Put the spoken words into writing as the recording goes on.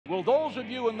Will those of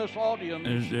you in this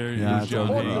audience Yeah,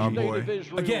 support the oh, state boy. of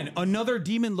Israel? Again, another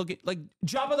demon looking like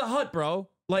Jabba the Hutt, bro.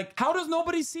 Like, how does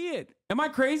nobody see it? Am I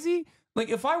crazy? Like,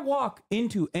 if I walk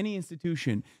into any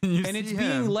institution and it's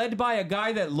being led by a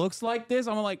guy that looks like this,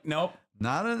 I'm like, nope.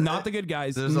 Not the good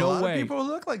guys. There's no a lot way. of people who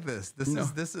look like this. This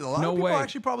is a lot No of people way.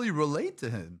 actually probably relate to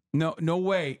him. No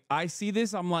way. I see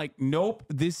this. I'm like, nope.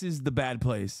 This is the bad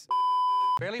place.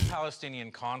 Israeli-Palestinian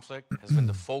conflict has been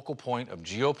the focal point of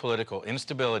geopolitical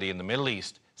instability in the Middle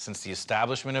East since the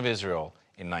establishment of Israel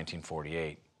in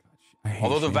 1948.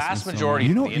 Although the vast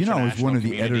majority of the international I was one of the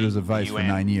community, editors of Vice for UN,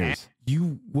 9 years.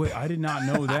 Wait, I did not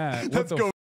know that. Let's go.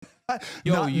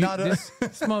 Yo, this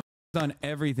motherfucker's done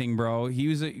everything, bro. He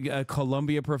was a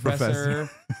Columbia professor.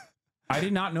 I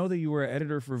did not know that you were an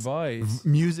editor for Vice.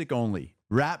 Music only.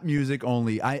 Rap music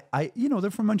only.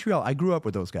 They're from Montreal. I grew up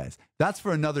with those guys. That's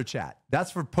for another chat. That's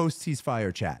for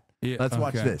post-ceasefire chat. Yeah, Let's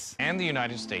watch this. and the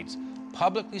United States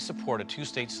publicly support a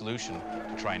two-state solution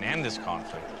to try and end this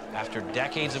conflict. After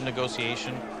decades of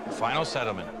negotiation, the final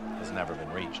settlement has never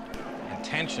been reached, and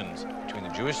tensions between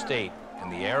the Jewish state and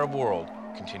the Arab world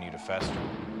continue to fester.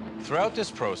 Throughout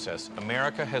this process,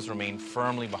 America has remained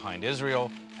firmly behind Israel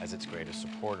as its greatest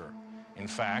supporter. In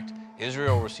fact,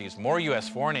 Israel receives more U.S.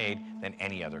 foreign aid than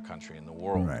any other country in the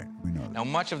world. Right, we know that. Now,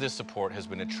 much of this support has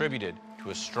been attributed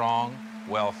to a strong,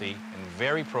 wealthy, and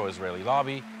very pro-Israeli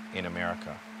lobby in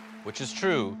America, which is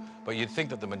true, but you'd think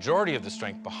that the majority of the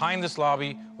strength behind this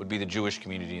lobby would be the Jewish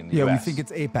community in the U.S. Yeah, we think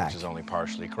it's AIPAC. Which is only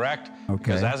partially correct, Okay.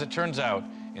 because as it turns out,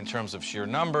 in terms of sheer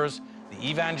numbers, the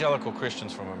Evangelical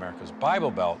Christians from America's Bible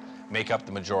Belt make up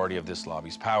the majority of this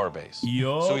lobby's power base.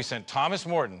 Yo. So he sent Thomas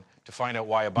Morton to find out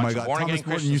why a bunch of born-again Thomas Morton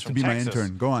Christians used to from be my Texas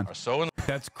intern. Go on. are so in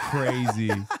That's crazy.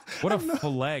 What a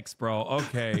flex, bro.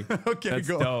 Okay. Okay, That's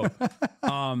go.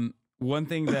 dope. One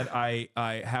thing that I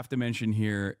have to mention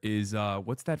here is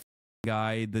what's that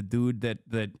guy, the dude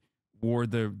that wore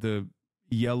the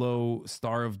yellow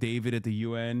Star of David at the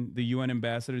UN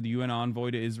ambassador, the UN envoy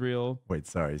to Israel. Wait,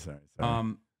 sorry.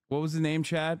 What was his name,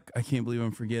 Chad? I can't believe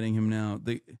I'm forgetting him now.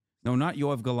 No, not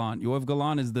Yoav Gallant. Yoav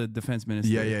Gallant is the defense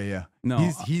minister. Yeah. No,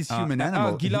 He's human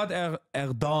animal. Gilad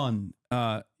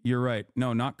Erdan. You're right.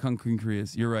 No, not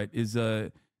Concreus. You're right. I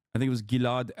think it was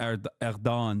Gilad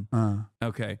Erdan.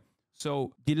 Okay.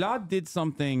 So Gilad did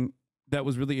something that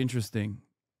was really interesting.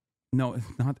 No, it's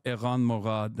not Eran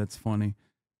Morad. That's funny.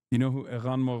 You know who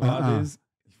Eran Morad is?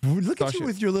 Look at you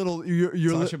with your little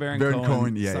Sacha Baron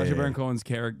Cohen. Yeah, Sacha yeah, Baron Cohen's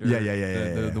character.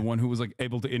 Yeah. The one who was like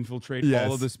able to infiltrate Yes.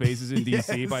 all of the spaces in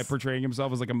DC Yes. by portraying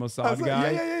himself as like a I Mossad was like,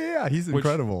 guy. Yeah. He's Which,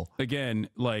 incredible. Again,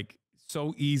 like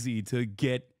so easy to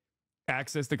get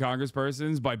access to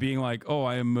congresspersons by being like, oh,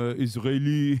 I am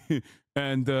Israeli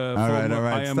and All right.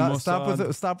 I am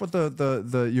Mossad. Stop with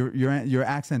your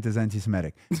accent is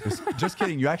anti-Semitic. Just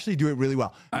kidding. You actually do it really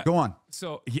well. Go on.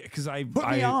 So yeah, because I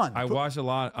on. watch a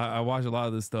lot. I watch a lot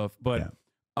of this stuff, but. Yeah.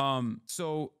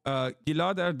 So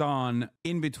Gilad Erdan,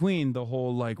 in between the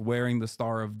whole like wearing the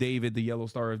Star of David, the yellow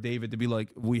Star of David, to be like,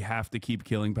 we have to keep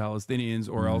killing Palestinians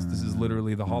or else this is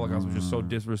literally the Holocaust, which is so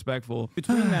disrespectful.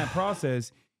 Between that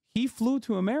process, he flew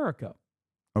to America.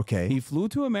 Okay. He flew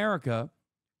to America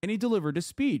and he delivered a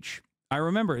speech. I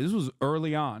remember this was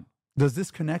early on. Does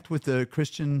this connect with the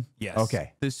Christian? Yes.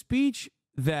 Okay. The speech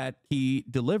that he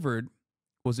delivered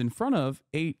was in front of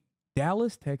a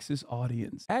Dallas, Texas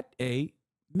audience at a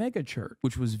mega church,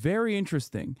 which was very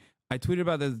interesting. I tweeted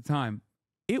about it at the time.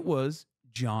 It was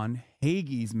John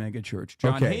Hagee's mega church.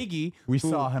 John Hagee. We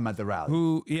saw him at the rally.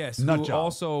 Who Nut job.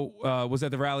 also was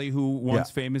at the rally, who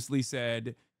once famously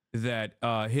said that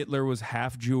Hitler was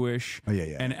half Jewish. Oh,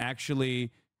 yeah. And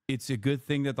actually, it's a good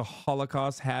thing that the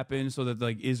Holocaust happened so that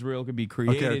like Israel could be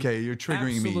created. Okay. You're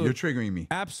triggering me. You're triggering me.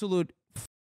 Absolute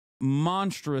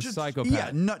monstrous psychopath.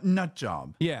 Yeah, nut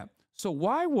job. Yeah. So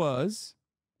why was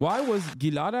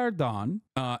Gilad Erdan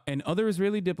and other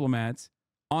Israeli diplomats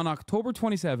on October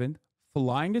 27th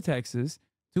flying to Texas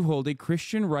to hold a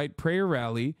Christian right prayer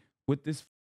rally with this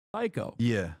psycho?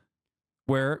 Yeah.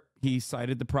 Where he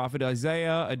cited the prophet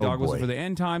Isaiah, a dog whistle for the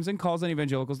end times, and calls on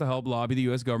evangelicals to help lobby the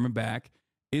U.S. government back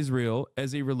Israel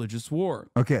as a religious war.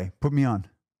 Okay, put me on.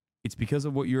 It's because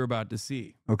of what you're about to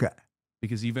see. Okay.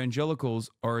 Because evangelicals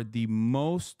are the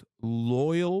most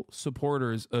loyal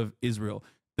supporters of Israel.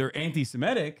 They're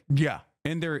anti-Semitic. Yeah.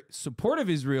 And their support of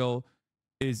Israel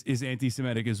is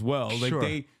anti-Semitic as well. Like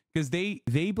Sure.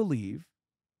 they believe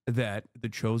that the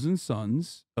chosen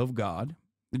sons of God,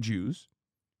 the Jews,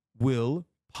 will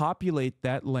populate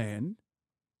that land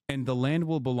and the land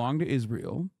will belong to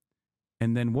Israel.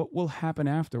 And then what will happen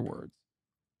afterwards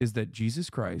is that Jesus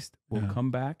Christ will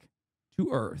come back to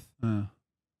earth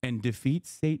and defeat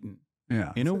Satan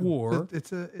in a war.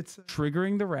 It's a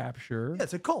triggering the rapture. Yeah,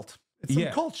 it's a cult. It's some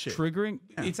cult shit. Triggering.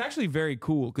 Yeah. It's actually very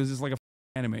cool because it's like a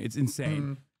anime. It's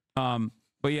insane.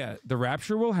 But yeah, the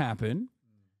rapture will happen,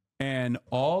 and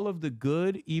all of the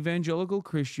good evangelical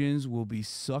Christians will be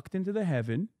sucked into the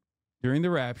heaven during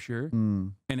the rapture,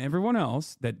 and everyone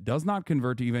else that does not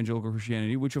convert to evangelical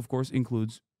Christianity, which of course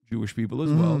includes Jewish people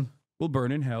as well, will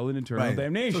burn in hell in eternal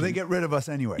damnation. So they get rid of us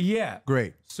anyway. Yeah.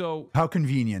 Great. So how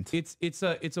convenient. It's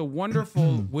a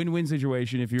wonderful win-win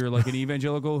situation if you're like an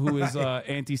evangelical who is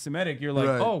anti-Semitic. You're like,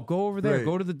 oh, go over there,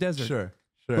 go to the desert. Sure.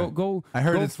 Go. I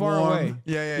heard go it's far warm. away.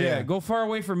 Yeah. Go far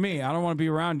away from me. I don't want to be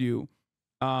around you.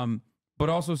 But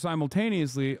also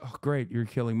simultaneously, oh great, you're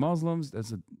killing Muslims.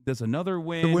 That's another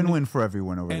win. It's a win-win for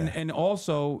everyone over there. And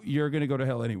also, you're gonna go to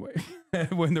hell anyway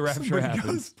when the rapture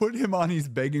happens. Put him on. He's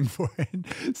begging for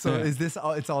it. So is this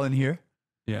all? It's all in here.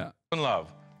 Yeah. In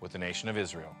love with the nation of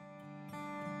Israel.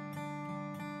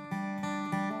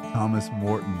 Thomas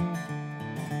Morton.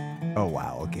 Oh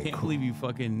wow. Okay. Can't believe you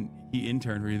he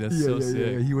interned for you. That's so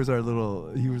sick. Yeah. He was our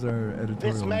editorial.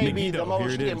 This may be the Here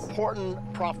most it is.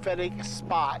 important prophetic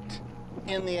spot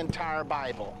in the entire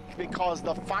Bible, because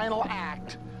the final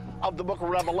act of the book of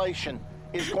Revelation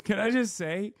is going. Can I just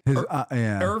say,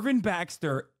 yeah. Irvin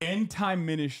Baxter, End Time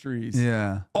Ministries.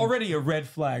 Yeah. Already a red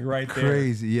flag right there.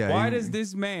 Crazy. Yeah. Why does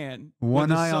this man one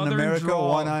with a eye on southern America, drawl,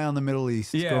 one eye on the Middle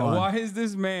East? Yeah. Why is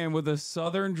this man with a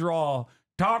southern drawl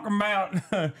talking about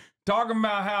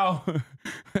how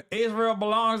Israel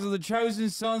belongs to the chosen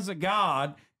sons of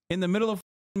God in the middle of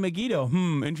Megiddo?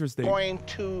 Interesting. Going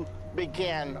to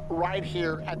begin right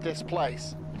here at this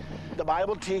place. The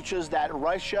Bible teaches that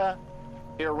Russia,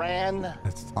 Iran,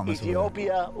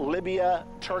 Ethiopia, Libya,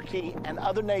 Turkey, and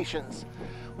other nations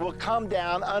will come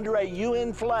down under a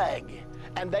UN flag,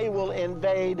 and they will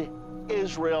invade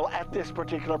Israel at this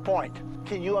particular point.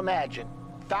 Can you imagine?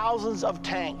 Thousands of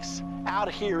tanks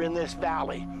out here in this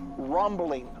valley,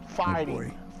 rumbling,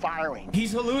 fighting, firing.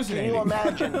 He's hallucinating. Can you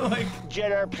imagine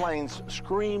jet airplanes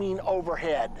screaming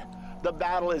overhead? The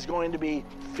battle is going to be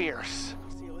fierce.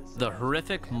 The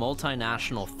horrific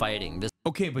multinational fighting.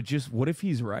 Okay, but just what if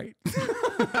he's right?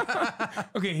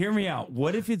 Okay, hear me out.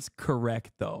 What if it's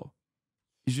correct though?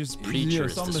 He's just preacher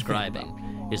is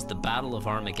describing is the Battle of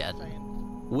Armageddon,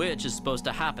 which is supposed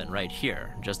to happen right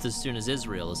here, just as soon as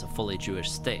Israel is a fully Jewish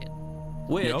state.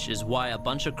 Which is why a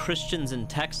bunch of Christians in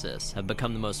Texas have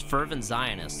become the most fervent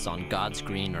Zionists on God's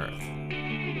green earth.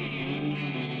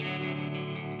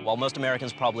 While most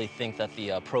Americans probably think that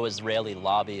the pro-Israeli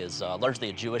lobby is largely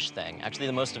a Jewish thing, actually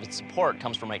most of its support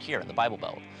comes from right here in the Bible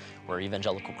Belt, where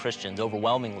evangelical Christians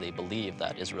overwhelmingly believe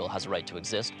that Israel has a right to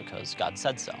exist because God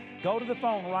said so. Go to the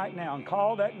phone right now and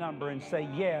call that number and say,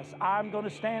 yes, I'm going to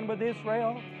stand with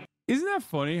Israel. Isn't that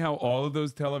funny how all of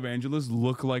those televangelists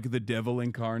look like the devil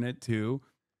incarnate too?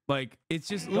 Like, it's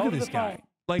just, look at this guy.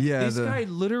 Like, this guy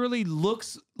literally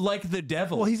looks like the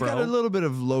devil. Well, he's got a little bit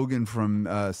of Logan from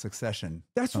Succession.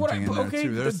 That's what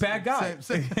the bad guy.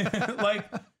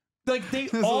 like they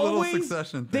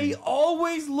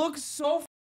always look so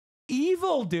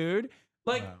evil, dude.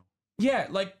 Like, yeah,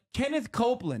 like Kenneth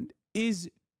Copeland is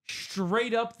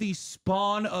straight up the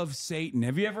spawn of Satan.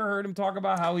 Have you ever heard him talk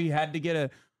about how he had to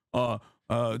get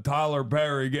Tyler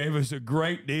Perry gave us a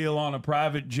great deal on a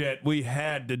private jet. We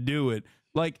had to do it.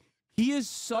 Like, he is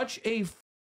such a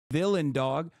villain,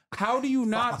 dog. How do you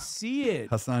not see it?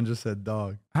 Hassan just said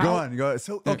dog. Go on.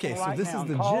 So, okay, so this is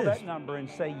the call gist. that number and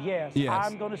say, yes,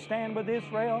 I'm going to stand with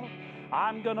Israel.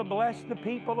 I'm going to bless the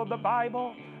people of the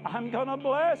Bible. I'm going to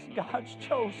bless God's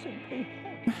chosen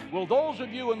people. Will those of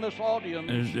you in this audience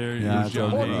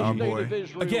support the state of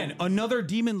Israel? Again, another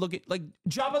demon looking like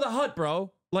Jabba the Hutt,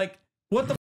 bro. Like, what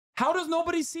the? How does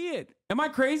nobody see it? Am I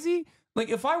crazy? Like,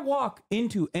 if I walk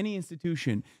into any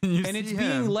institution and it's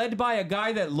being led by a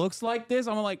guy that looks like this,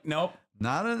 I'm like, nope,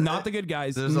 not the good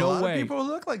guys. There's no a lot way. of people who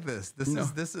look like this. This is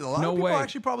a lot of people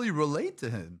actually probably relate to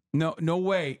him. No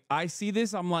way. I see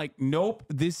this. I'm like, nope,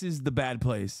 this is the bad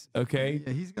place. Okay.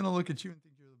 Yeah, he's gonna look at you and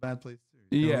think you're the bad place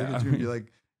too. Yeah. Look at you and be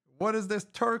like, what is this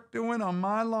Turk doing on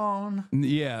my lawn?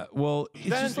 Yeah. Well, it's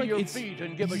just like your feet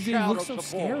and give a it shout looks of so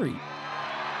support. scary.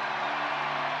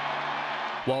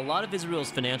 While a lot of Israel's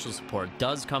financial support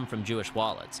does come from Jewish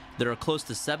wallets, there are close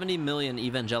to 70 million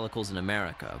evangelicals in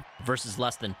America versus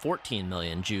less than 14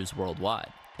 million Jews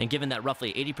worldwide. And given that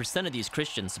roughly 80% of these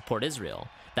Christians support Israel,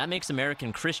 that makes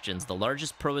American Christians the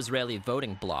largest pro-Israeli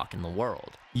voting bloc in the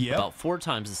world, about 4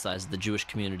 times the size of the Jewish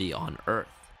community on Earth.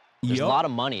 There's a lot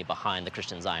of money behind the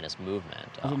Christian Zionist movement.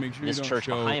 This church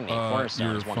behind me,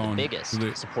 Cornerstone, is one of the biggest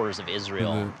supporters of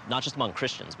Israel, not just among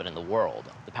Christians, but in the world.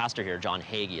 The pastor here, John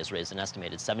Hagee, has raised an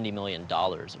estimated $70 million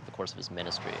over the course of his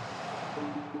ministry.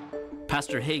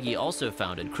 Pastor Hagee also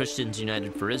founded Christians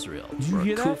United for Israel, Did you or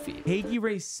hear that? CUFI, Hagee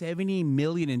raised $70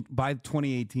 million by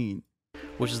 2018.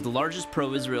 which is the largest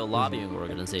pro-Israel lobbying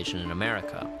organization in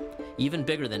America. Even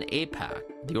bigger than AIPAC,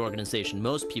 the organization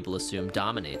most people assume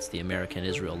dominates the American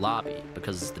Israel lobby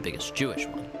because it's the biggest Jewish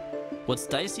one. What's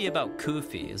dicey about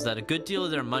CUFI is that a good deal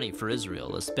of their money for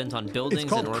Israel is spent on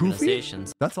buildings and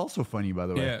organizations. That's also funny, by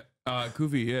the way. Yeah,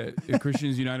 CUFI, yeah.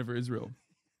 Christians United for Israel.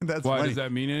 That's Why funny. does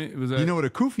that mean it? Was that... You know what a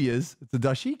kufi is? It's a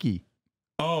dashiki.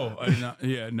 Oh, I did not.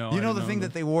 Yeah, no. You know the thing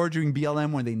that they wore during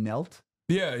BLM when they knelt?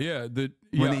 Yeah, yeah.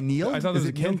 When they kneeled? I thought it was Is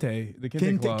a it kneel? kente. The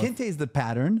kente cloth. Kente is the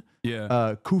pattern.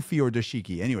 Yeah. Kufi or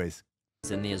dashiki. Anyways.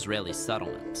 In the Israeli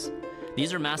settlements.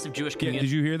 These are massive Jewish Yeah, communities.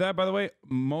 did you hear that, by the way?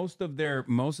 Most of their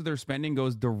spending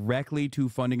goes directly to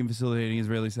funding and facilitating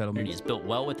Israeli settlements. Built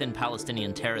well within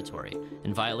Palestinian territory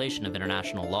in violation of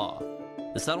international law.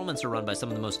 The settlements are run by some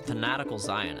of the most fanatical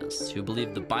Zionists who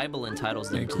believe the Bible entitles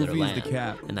them to their Kufi is land, the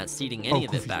cap. and that ceding any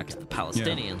of it Kufi's back the to the cap.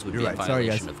 Palestinians would You're be right. a Sorry,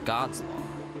 violation guys. of God's law.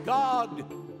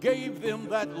 God gave them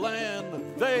that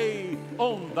land. They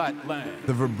own that land.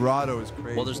 The vibrato is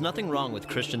crazy. While there's nothing wrong with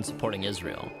Christians supporting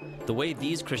Israel, the way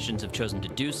these Christians have chosen to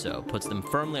do so puts them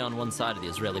firmly on one side of the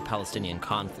Israeli-Palestinian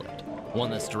conflict, one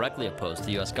that's directly opposed to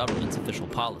the U.S. government's official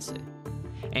policy,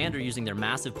 and are using their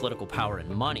massive political power and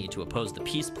money to oppose the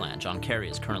peace plan John Kerry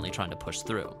is currently trying to push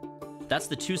through. That's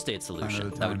the two-state solution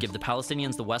that would give the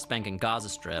Palestinians the West Bank and Gaza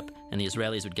Strip, and the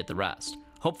Israelis would get the rest,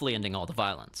 hopefully ending all the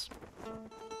violence.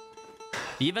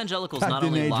 The evangelicals not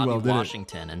only lobby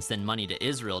Washington and send money to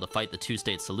Israel to fight the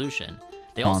two-state solution,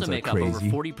 they also make up over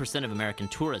 40% of American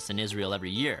tourists in Israel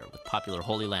every year with popular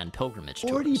Holy Land pilgrimage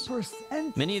tours.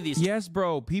 40%? Many of these... Yes,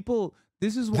 bro. People...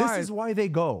 This is why they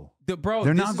go. Bro,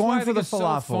 they're this not is going why I for think the it's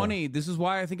falafel. So funny. This is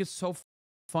why I think it's so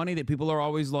funny that people are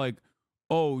always like,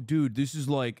 "Oh, dude, this is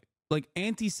like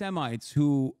anti-Semites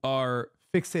who are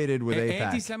fixated with AIPAC.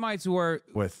 Anti-Semites who are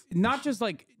with not just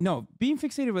like being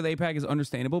fixated with AIPAC is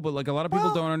understandable, but like a lot of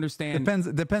people don't understand.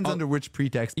 Depends under which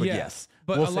pretext, but yes.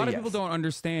 But a lot of people don't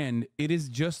understand. It is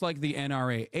just like the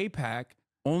NRA. AIPAC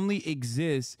only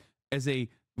exists as a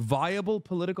viable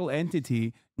political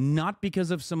entity, not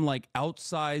because of some like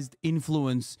outsized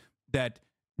influence that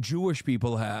Jewish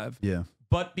people have,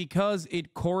 but because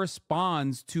it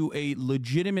corresponds to a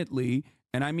legitimately,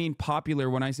 and I mean popular,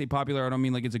 when I say popular, I don't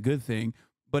mean like it's a good thing,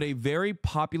 but a very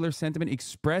popular sentiment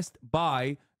expressed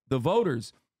by the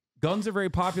voters. Guns are very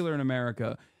popular in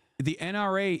America. The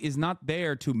NRA is not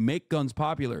there to make guns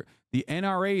popular. The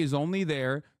NRA is only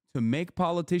there to make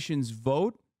politicians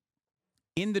vote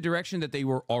in the direction that they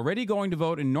were already going to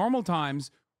vote in normal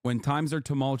times when times are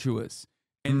tumultuous.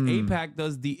 And AIPAC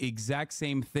does the exact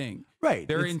same thing. Right.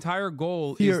 Their entire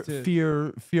goal is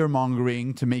to fear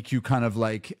mongering to make you kind of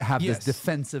like have this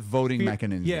defensive voting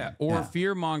mechanism. Yeah. Or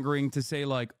fear mongering to say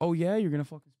like, oh yeah, you're going to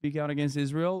fucking speak out against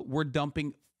Israel. We're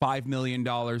dumping $5 million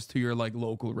to your like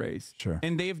local race. Sure.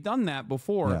 And they've done that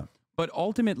before, but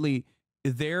ultimately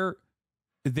they're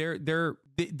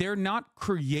not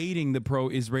creating the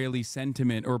pro-Israeli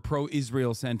sentiment or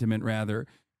pro-Israel sentiment rather.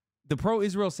 The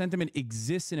pro-Israel sentiment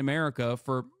exists in America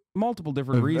for multiple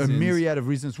different reasons. A myriad of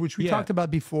reasons, which we talked about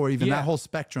before, even that whole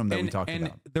spectrum that we talked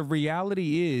about. The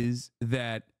reality is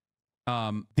that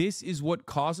this is what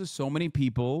causes so many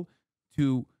people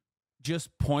to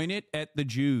just point it at the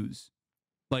Jews.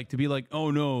 Like to be like, oh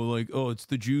no, like, oh, it's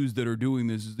the Jews that are doing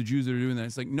this. It's the Jews that are doing that.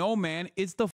 It's like, no, man,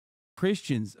 it's the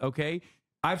Christians, okay?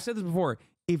 I've said this before.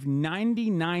 If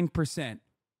 99%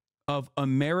 of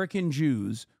American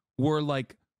Jews were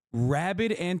like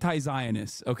rabid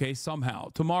anti-Zionists, okay, somehow,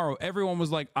 tomorrow, everyone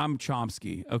was like, I'm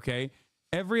Chomsky, okay?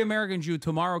 Every American Jew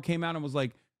tomorrow came out and was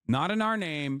like, not in our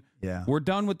name. Yeah. We're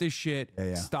done with this shit.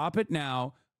 Stop it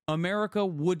now. America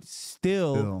would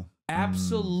still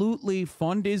absolutely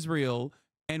fund Israel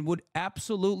and would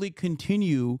absolutely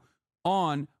continue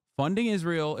on funding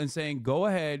Israel and saying, go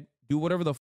ahead, do whatever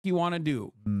the you want to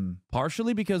do.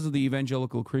 Partially because of the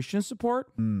evangelical Christian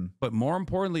support, but more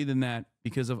importantly than that,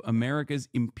 because of America's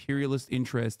imperialist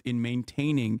interest in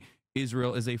maintaining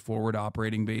Israel as a forward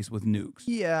operating base with nukes.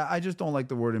 Yeah, I just don't like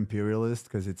the word imperialist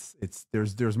because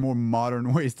there's more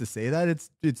modern ways to say that.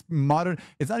 It's modern.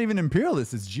 It's not even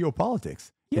imperialist. It's geopolitics.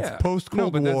 Yeah, it's post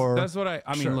Cold War. That's what I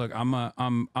mean. Look,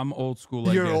 I'm old school.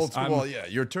 I You're guess. old school. Well, yeah,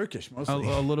 you're Turkish mostly.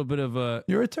 A little bit of a.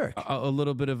 You're a Turk. A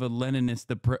little bit of a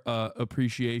Leninist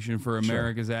appreciation for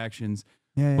America's actions.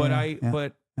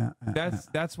 But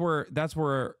that's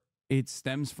where it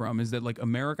stems from, is that like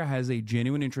America has a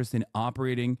genuine interest in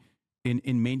operating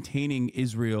in maintaining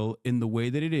Israel in the way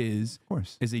that it is, of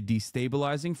course, as a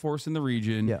destabilizing force in the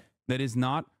region that is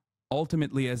not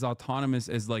ultimately as autonomous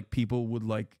as like people would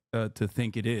like to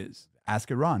think it is.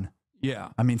 Ask Iran. Yeah.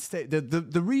 I mean,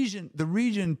 the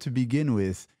region to begin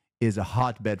with is a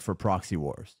hotbed for proxy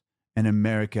wars, and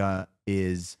America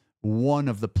is one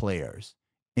of the players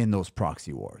in those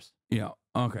proxy wars. Yeah.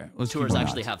 Okay. Tours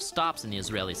actually have stops in the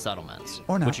Israeli settlements,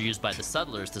 which are used by the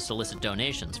settlers to solicit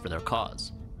donations for their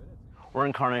cause. We're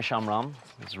in Karnei Shamram,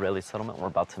 Israeli settlement. We're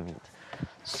about to meet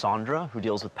Sandra, who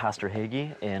deals with Pastor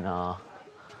Hagee in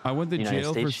I went to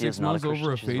jail for 6 months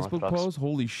over a Facebook post.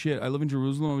 Holy shit. I live in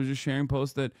Jerusalem. I was just sharing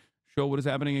posts that show what is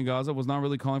happening in Gaza. Was not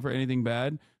really calling for anything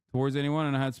bad towards anyone,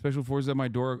 and I had special forces at my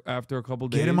door after a couple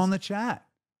days. Get him on the chat.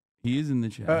 He is in the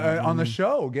chat. On the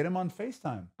show. Get him on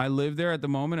FaceTime. I live there at the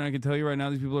moment, and I can tell you right now,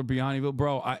 these people are beyond evil.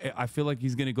 Bro, I feel like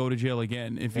he's going to go to jail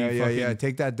again. If he yeah.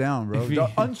 Take that down, bro.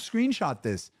 Unscreenshot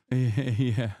this.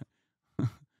 Yeah.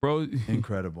 Bro.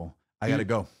 Incredible. I got to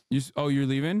go. You're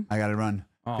leaving? I got to run.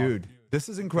 Oh, dude, this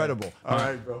is incredible. All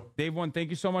right, bro. Dave1,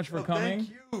 thank you so much for coming. Thank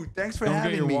you. Thanks for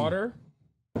having me. Don't get your water.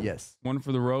 Yes. One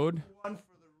for the road.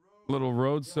 Little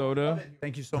road soda.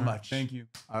 Thank you so much. Thank you.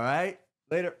 All right.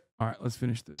 Later. All right, let's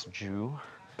finish this. Jew,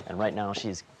 and right now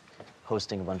she's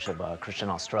hosting a bunch of Christian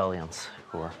Australians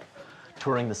who are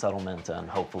touring the settlement and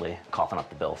hopefully coughing up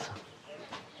the bills.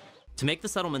 To make the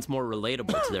settlements more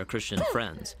relatable to their Christian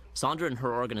friends, Sandra and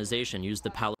her organization used the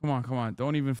Come on.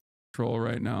 Don't even troll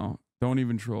right now. Don't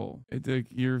even troll.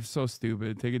 You're so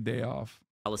stupid. Take a day off.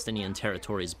 Palestinian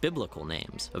territories' biblical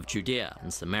names of Judea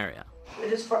and Samaria.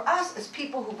 It is for us as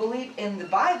people who believe in the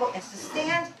Bible and to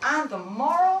stand on the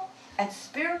moral and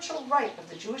spiritual right of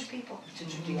the Jewish people to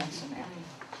Judea and Samaria.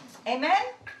 Amen?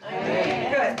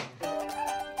 Amen. Good.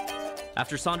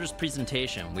 After Sandra's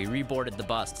presentation, we reboarded the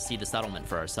bus to see the settlement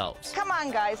for ourselves. Come on,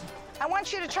 guys. I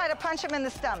want you to try to punch him in the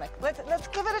stomach. Let's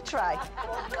give it a try.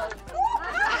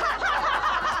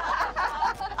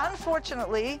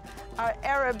 Unfortunately, our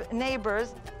Arab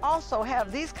neighbors also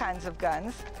have these kinds of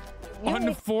guns.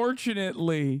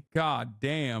 Unfortunately, god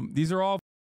damn. These are all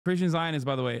Christian Zionists,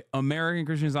 by the way. American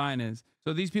Christian Zionists.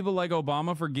 So these people like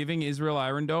Obama for giving Israel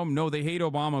Iron Dome? No, they hate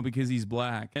Obama because he's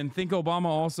black. And think Obama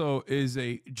also is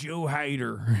a Jew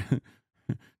hater.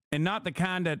 And not the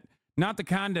kind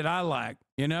that I like,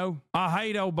 you know? I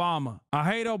hate Obama.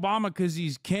 I hate Obama because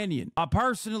he's Kenyan. I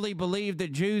personally believe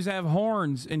that Jews have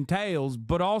horns and tails,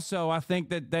 but also I think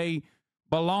that they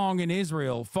belong in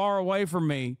Israel, far away from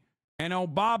me. And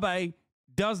Obama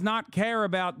does not care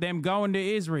about them going to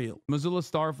Israel. Missoula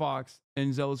Star Fox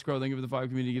and Zealous Crow, thank you for the 5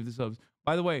 community, give the subs.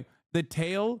 By the way, the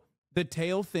tail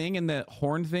thing and the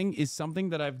horn thing is something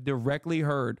that I've directly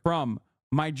heard from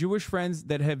my Jewish friends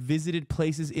that have visited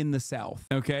places in the South,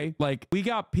 okay? Like, we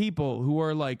got people who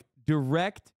are like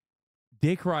direct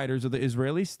dick riders of the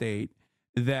Israeli state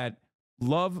that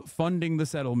love funding the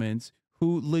settlements,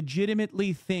 who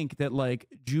legitimately think that like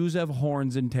Jews have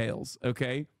horns and tails,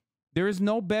 okay? There is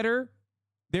no better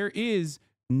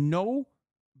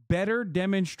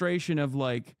demonstration of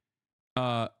like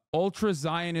ultra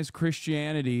Zionist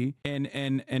Christianity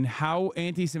and how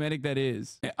anti-Semitic that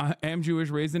is. I am Jewish,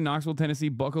 raised in Knoxville, Tennessee,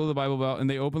 buckle of the Bible Belt, and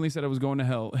they openly said I was going to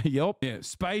hell. Yep. Yeah.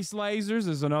 Space lasers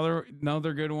is another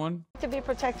good one. To be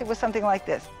protected with something like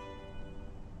this.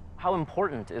 How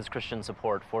important is Christian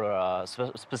support for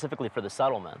specifically for the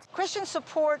settlements? Christian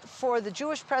support for the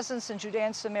Jewish presence in Judea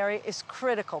and Samaria is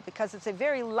critical because it's a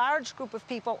very large group of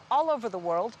people all over the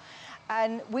world,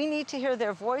 and we need to hear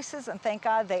their voices, and thank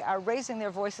God they are raising their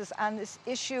voices on this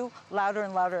issue louder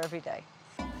and louder every day.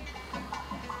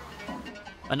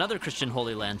 Another Christian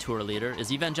Holy Land tour leader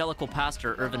is evangelical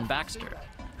pastor Irvin Baxter,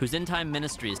 whose end-time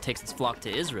ministries takes its flock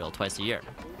to Israel twice a year.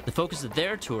 The focus of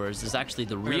their tours is actually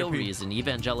the real reason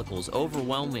evangelicals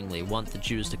overwhelmingly want the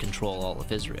Jews to control all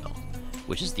of Israel,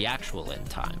 which is the actual end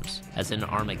times, as in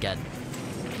Armageddon.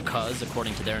 Because,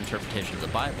 according to their interpretation of the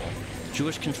Bible,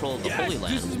 Jewish control of the Holy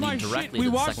Land will lead directly to the second coming of Christ. We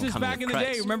watched this back in the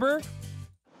day, remember?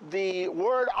 The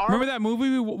word Remember that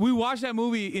movie? We watched that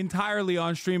movie entirely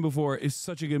on stream before. It's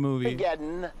such a good movie.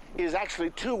 Armageddon is actually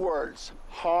 2 words.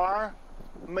 Har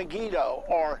Megiddo,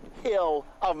 or Hill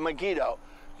of Megiddo.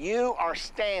 You are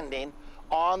standing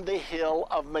on the Hill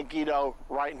of Megiddo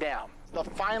right now. The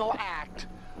final act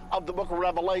of the book of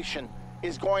Revelation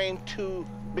is going to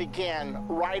begin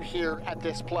right here at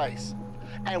this place.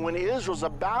 And when Israel's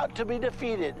about to be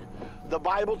defeated, the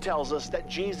Bible tells us that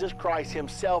Jesus Christ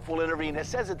himself will intervene. It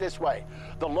says it this way: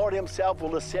 the Lord himself will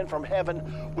descend from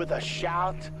heaven with a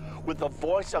shout, with the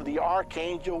voice of the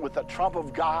archangel, with the trump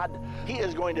of God. He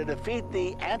is going to defeat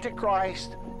the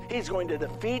Antichrist. He's going to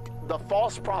defeat the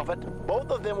false prophet. Both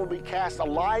of them will be cast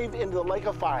alive into the lake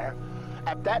of fire.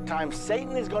 At that time,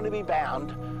 Satan is going to be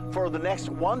bound for the next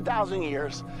 1,000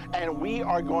 years, and we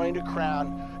are going to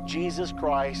crown Jesus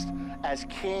Christ as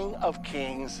King of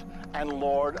Kings and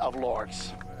Lord of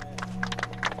Lords.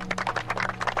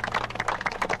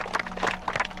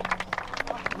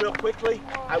 Real quickly,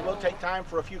 I will take time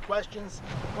for a few questions.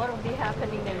 What will be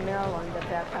happening in Maryland at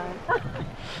that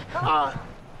time?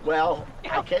 Well,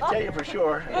 I can't tell you for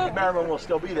sure if Maryland will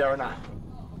still be there or not.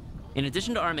 In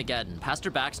addition to Armageddon, Pastor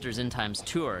Baxter's End Times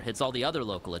tour hits all the other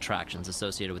local attractions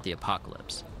associated with the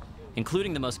apocalypse,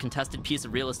 including the most contested piece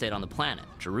of real estate on the planet,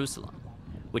 Jerusalem,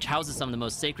 which houses some of the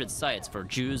most sacred sites for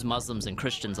Jews, Muslims, and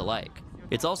Christians alike.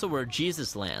 It's also where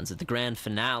Jesus lands at the grand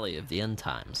finale of the End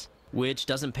Times, which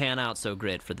doesn't pan out so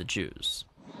great for the Jews.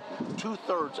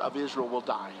 2/3 of Israel will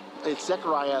die. It's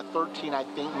Zechariah 13, I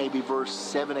think, maybe verse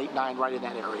 7, 8, 9, right in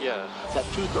that area. Yeah. That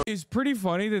 2/3. It's pretty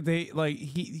funny that they, like,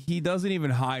 he doesn't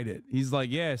even hide it. He's like,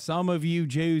 yeah, some of you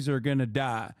Jews are going to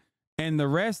die. And the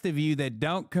rest of you that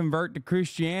don't convert to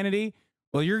Christianity,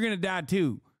 well, you're going to die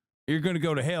too. You're going to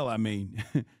go to hell, I mean.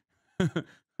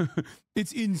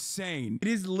 It's insane. It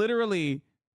is literally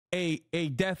a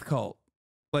death cult.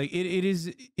 Like, it's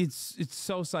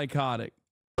so psychotic.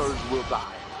 2/3 will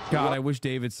die. God, I wish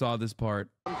David saw this part.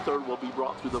 1/3 will be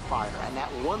brought through the fire, and that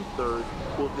 1/3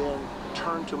 will then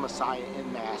turn to Messiah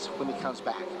en masse when he comes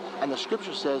back. And the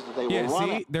scripture says that they will run.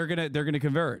 See, they're gonna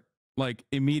convert, like,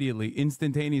 immediately,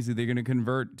 instantaneously. They're gonna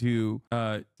convert to.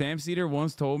 Sam Cedar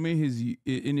once told me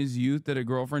in his youth that a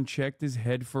girlfriend checked his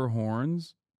head for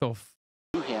horns. To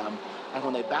him, and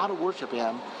when they bow to worship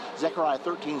him, Zechariah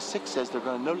 13:6 says they're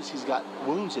going to notice he's got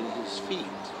wounds in his feet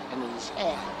and in his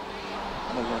hand,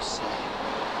 and they're going to say,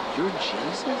 "You're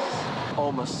Jesus?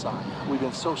 Oh, Messiah, we've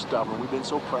been so stubborn, we've been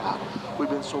so proud, we've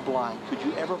been so blind. Could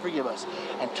you ever forgive us?"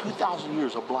 And 2,000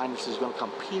 years of blindness is going to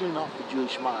come peeling off the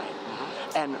Jewish mind.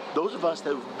 And those of us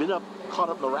that have been caught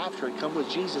up in the rapture and come with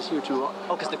Jesus here too.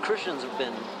 Oh, because the Christians have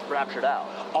been raptured out.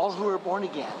 All who are born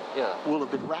again Yeah. will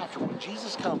have been raptured. When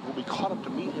Jesus comes, we'll be caught up to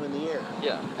meet him in the air.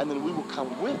 Yeah. And then we will come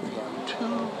with him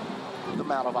to the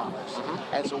Mount of Olives.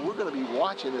 And so we're going to be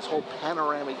watching this whole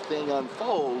panoramic thing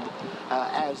unfold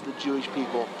as the Jewish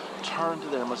people turn to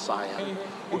their Messiah.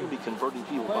 We're going to be converting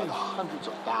people by the hundreds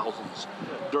of thousands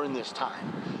during this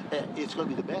time. It's going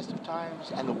to be the best of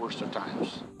times and the worst of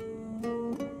times.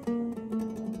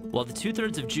 While the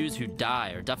 2/3 of Jews who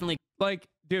die are definitely like,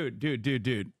 dude.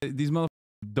 These motherfuckers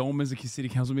don't miss a city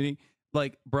council meeting.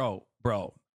 Like, bro.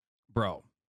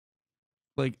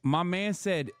 Like, my man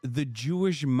said, the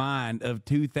Jewish mind of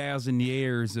 2,000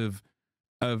 years of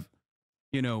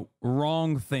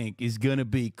wrong think is gonna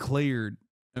be cleared.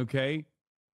 Okay,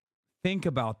 think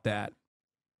about that.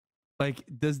 Like,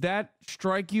 does that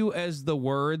strike you as the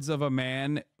words of a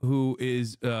man who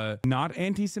is not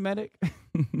anti-Semitic?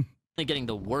 getting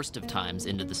the worst of times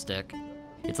into the stick,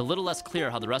 it's a little less clear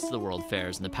how the rest of the world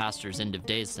fares in the pastor's end of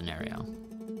days scenario.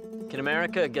 Can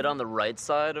America get on the right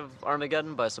side of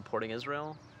Armageddon by supporting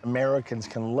Israel? Americans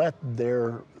can let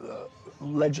their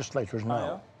legislators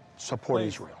know, support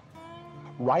Israel.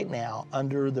 Right now,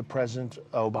 under the President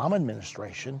Obama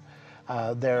administration,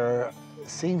 there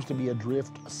seems to be a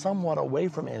drift somewhat away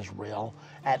from Israel,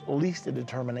 at least a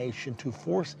determination to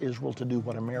force Israel to do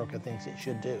what America thinks it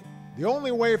should do. The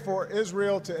only way for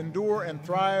Israel to endure and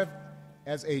thrive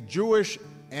as a Jewish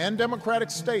and democratic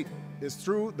state is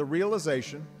through the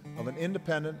realization of an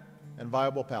independent and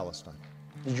viable Palestine.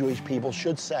 The Jewish people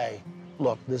should say,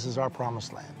 look, this is our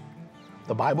promised land.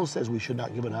 The Bible says we should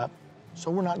not give it up,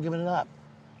 so we're not giving it up.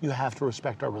 You have to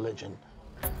respect our religion.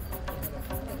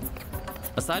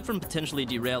 Aside from potentially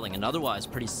derailing an otherwise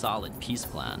pretty solid peace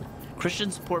plan,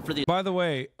 Christian support for the... By the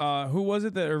way, who was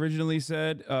it that originally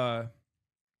said,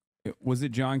 was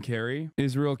it John Kerry?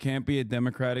 Israel can't be a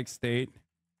democratic state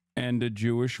and a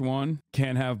Jewish one.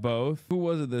 Can't have both. Who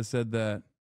was it that said that?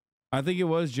 I think it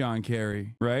was John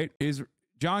Kerry, right?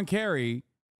 John Kerry,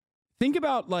 think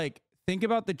about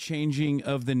the changing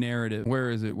of the narrative.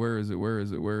 Where is it?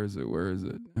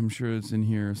 I'm sure it's in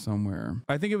here somewhere.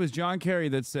 I think it was John Kerry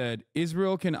that said,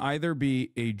 Israel can either be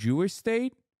a Jewish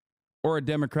state or a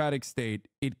democratic state.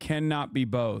 It cannot be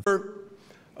both.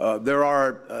 There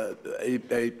are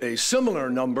a similar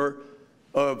number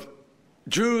of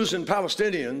Jews and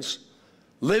Palestinians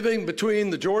living between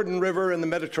the Jordan River and the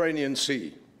Mediterranean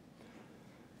Sea.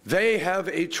 They have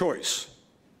a choice.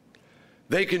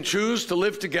 They can choose to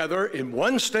live together in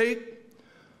one state,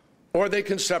 or they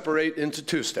can separate into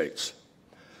two states.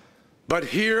 But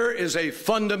here is a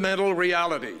fundamental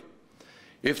reality.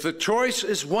 If the choice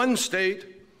is one state,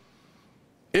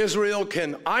 Israel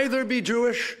can either be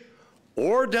Jewish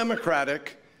or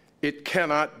democratic. It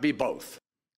cannot be both.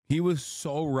 He was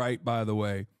so right, by the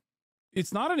way.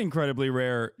 It's not an incredibly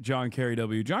rare John Kerry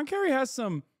W. John Kerry has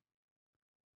some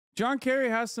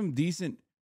decent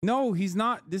No, he's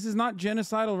not. This is not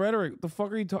genocidal rhetoric. What the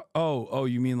fuck are you talking? Oh,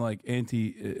 you mean like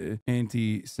anti-Semitic?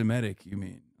 You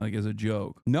mean like as a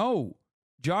joke? No,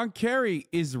 John Kerry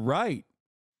is right.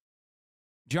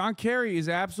 John Kerry is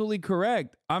absolutely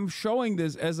correct. I'm showing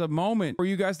this as a moment for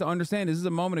you guys to understand. This is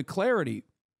a moment of clarity.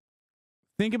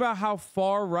 Think about how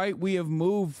far right we have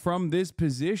moved from this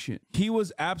position. He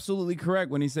was absolutely correct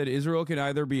when he said Israel can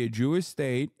either be a Jewish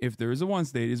state, if there is a one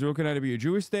state, Israel can either be a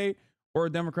Jewish state or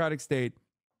a democratic state.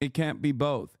 It can't be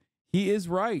both. He is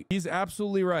right. He's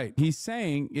absolutely right. He's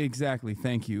saying, exactly,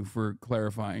 thank you for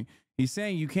clarifying. He's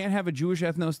saying you can't have a Jewish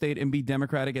ethno-state and be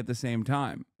democratic at the same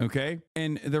time, okay?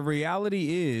 And the reality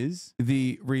is,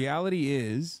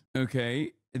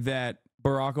 okay, that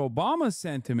Barack Obama's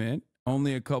sentiment,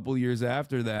 only a couple years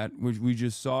after that, which we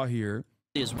just saw here,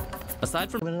 aside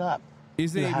from it up,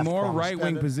 is a more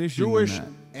right-wing position Jewish than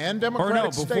that. And democratic or no,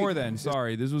 before state then,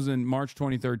 sorry. This was in March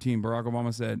 2013. Barack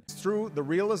Obama said, through the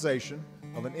realization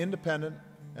of an independent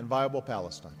and viable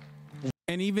Palestine.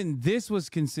 And even this was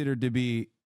considered to be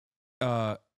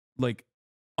like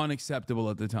unacceptable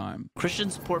at the time. Christian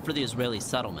support for the Israeli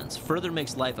settlements further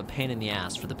makes life a pain in the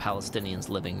ass for the Palestinians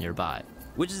living nearby,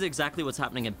 which is exactly what's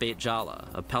happening at Beit Jala,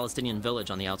 a Palestinian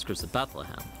village on the outskirts of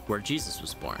Bethlehem, where Jesus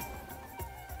was born.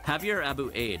 Javier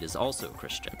Abu Aid is also a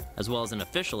Christian, as well as an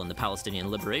official in the Palestinian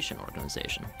Liberation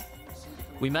Organization.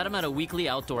 We met him at a weekly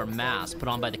outdoor mass put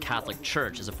on by the Catholic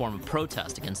Church as a form of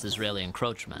protest against Israeli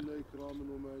encroachment.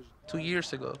 2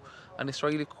 years ago, an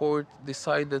Israeli court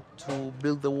decided to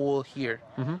build the wall here,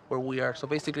 where we are. So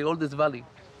basically all this valley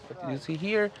that you see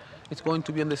here, it's going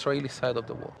to be on the Israeli side of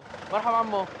the wall. Hello, how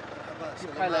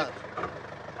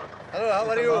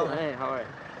are you? Hey, how are you?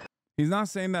 He's not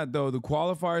saying that, though. The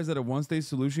qualifiers that a one-state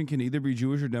solution can either be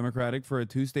Jewish or democratic. For a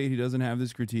two-state, he doesn't have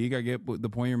this critique. I get the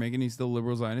point you're making. He's still a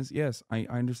liberal Zionist. Yes, I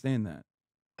understand that.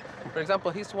 For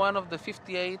example, he's one of the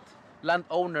 58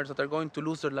 landowners that are going to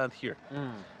lose their land here.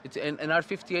 It's and are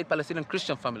 58 Palestinian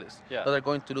Christian families that are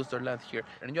going to lose their land here.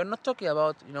 And you're not talking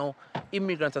about,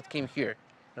 immigrants that came here.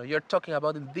 You're talking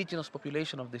about indigenous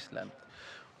population of this land.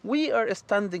 We are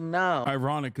standing now.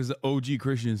 Ironic, because the OG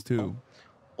Christians too.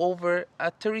 Over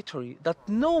a territory that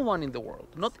no one in the world,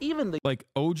 not even the like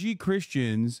OG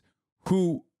Christians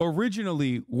who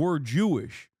originally were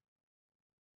Jewish.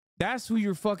 That's who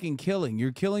you're fucking killing.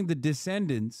 You're killing the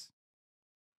descendants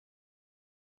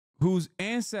whose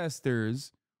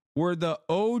ancestors were the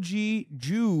OG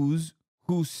Jews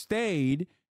who stayed,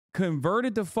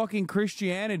 converted to fucking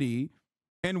Christianity,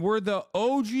 and were the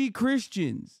OG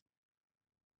Christians.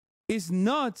 It's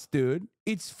nuts, dude.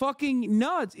 It's fucking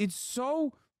nuts. It's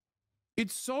so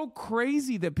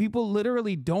crazy that people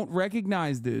literally don't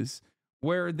recognize this,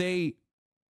 where they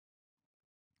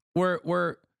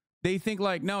think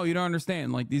like, no, you don't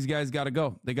understand. Like, these guys gotta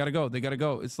go. They gotta go. They gotta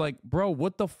go. It's like, bro,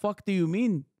 what the fuck do you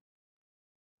mean?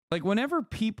 Like, whenever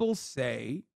people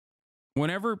say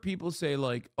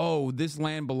like, oh, this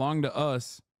land belonged to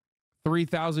us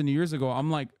 3,000 years ago,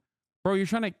 I'm like, bro, you're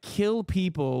trying to kill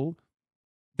people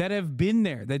that have been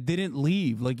there, that didn't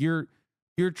leave. Like, you're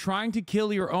trying to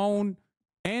kill your own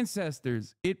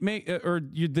ancestors.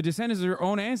 The descendants of your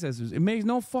own ancestors. It makes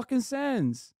no fucking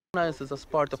sense. As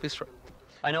part of Israel.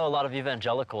 I know a lot of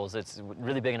evangelicals, it's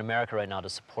really big in America right now to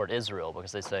support Israel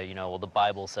because they say, well, the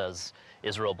Bible says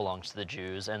Israel belongs to the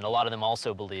Jews. And a lot of them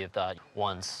also believe that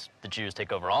once the Jews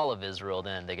take over all of Israel,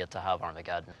 then they get to have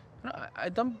Armageddon.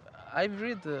 I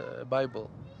read the Bible,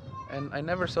 and I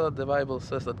never saw that the Bible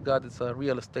says that God is a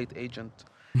real estate agent.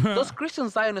 Those Christian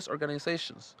Zionist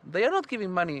organizations, they are not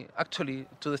giving money actually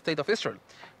to the state of Israel.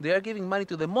 They are giving money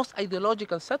to the most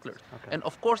ideological settlers. Okay. And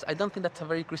of course, I don't think that's a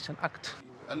very Christian act.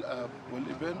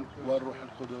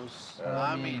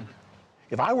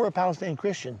 If I were a Palestinian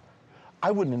Christian,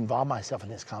 I wouldn't involve myself in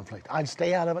this conflict. I'd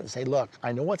stay out of it and say, look,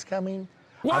 I know what's coming.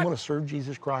 What? I'm going to serve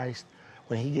Jesus Christ.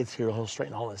 When he gets here, he'll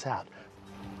straighten all this out.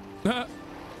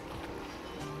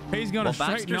 He's gonna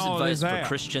Baxter's advice for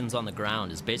Christians on the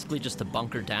ground is basically just to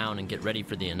bunker down and get ready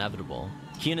for the inevitable.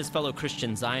 He and his fellow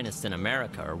Christian Zionists in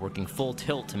America are working full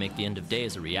tilt to make the end of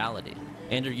days a reality,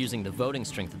 and are using the voting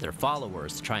strength of their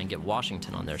followers to try and get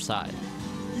Washington on their side.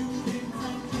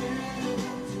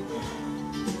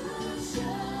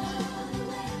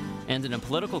 And in a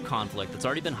political conflict that's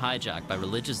already been hijacked by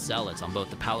religious zealots on both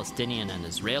the Palestinian and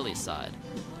Israeli side,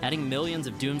 adding millions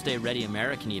of doomsday-ready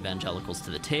American evangelicals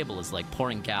to the table is like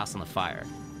pouring gas on the fire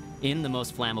in the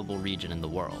most flammable region in the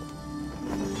world.